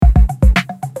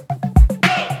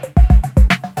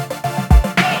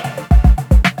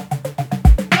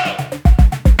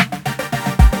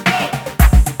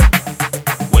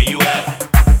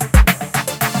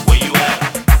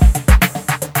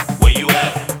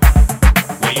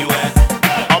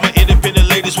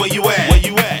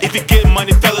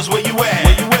money, fellas, where you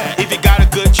at? If you got a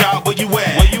good job, where you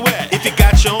at? If you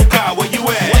got your own car, where you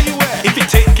at? If you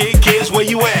take care of kids, where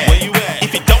you at?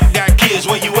 If you don't got kids,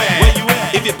 where you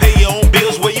at? If you pay your own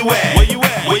bills, where you at? Where you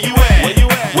at? Where you at? Where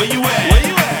you at? Where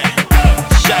you at?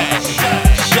 Shake,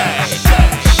 shake,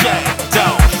 shake,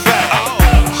 don't fake.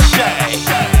 Shake,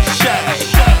 shake,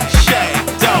 shake,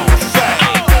 don't fake.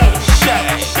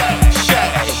 Shake, shake,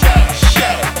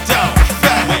 shake, don't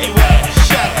fake. Where you at?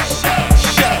 Shake,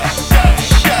 shake,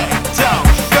 shake, don't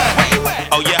fake.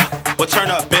 Oh yeah, well turn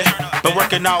up, bitch. Been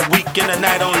working all week and the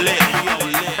night on lit.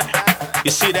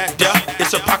 You see that there?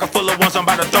 It's a pocket full of ones I'm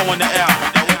about to throw in the air.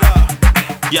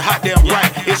 You're hot damn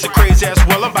right. It's a crazy ass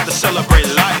world. I'm about to celebrate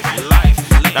life.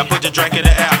 Now put your drink in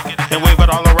the air and wave it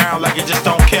all around like you just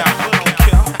don't care.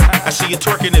 I see you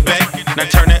twerking it back. Now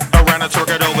turn it around and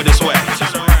twerk it over this way.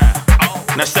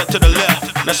 Now step to the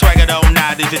left. Now swag it on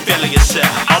now if you're feeling yourself.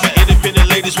 All my independent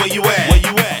ladies, where you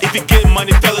at? If you getting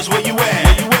money, fellas, where you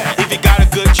at? If you got a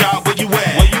good job, where you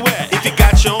at? If you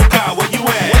got your own car, where you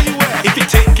at? If you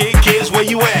take care of kids, where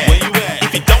you at?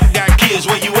 If you don't got kids,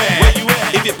 where you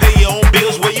at? If you pay your own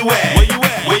bills, where you at? Where you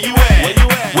at? Where you at?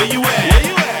 Where you at?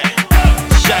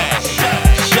 Shake,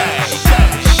 shake,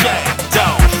 shake,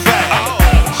 don't fake.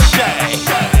 Shake,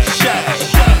 shake, shake,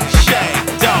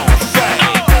 don't fake.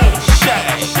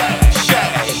 Shake, shake,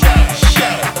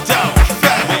 shake, don't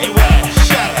fake. Where you at?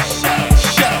 Shake,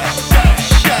 shake,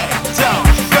 shake, don't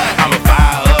fake. I'ma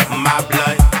fire up my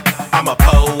blunt. I'ma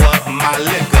pour up my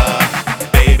liquor.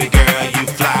 Baby girl, you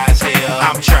fly as hell.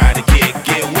 I'm trying to get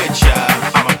with ya.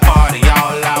 I'ma party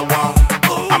all I want.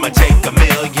 I'ma take a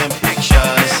million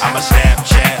pictures. I'ma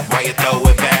Snapchat while you throw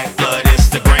it back. Flood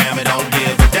Instagram and don't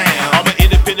give a damn. All my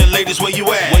independent ladies, where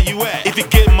you at? If you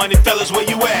getting money, fellas, where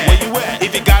you at?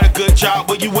 If you got a good job,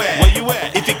 where you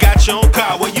at? If you got your own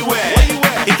car, where you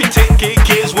at? If you take care of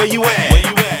kids, where you at?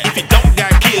 If you don't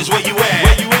got kids, where you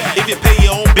at? If you pay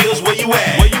your own bills, where you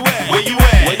at? Where you at? Where you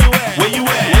at? Where you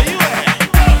at?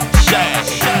 Shake,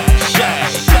 shake,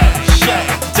 shake,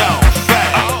 don't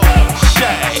fake.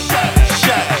 Shake, shake,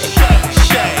 shake,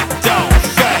 don't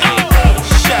fake.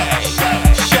 Shake,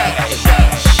 shake,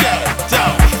 shake,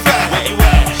 don't fake. Where you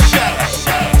at? Shake,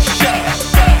 shake,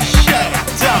 shake,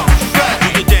 don't fake.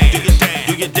 Do your dance,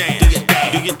 do your dance,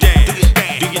 do your dance, do your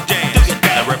dance, do your dance, do your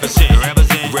dance. Now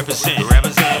represent.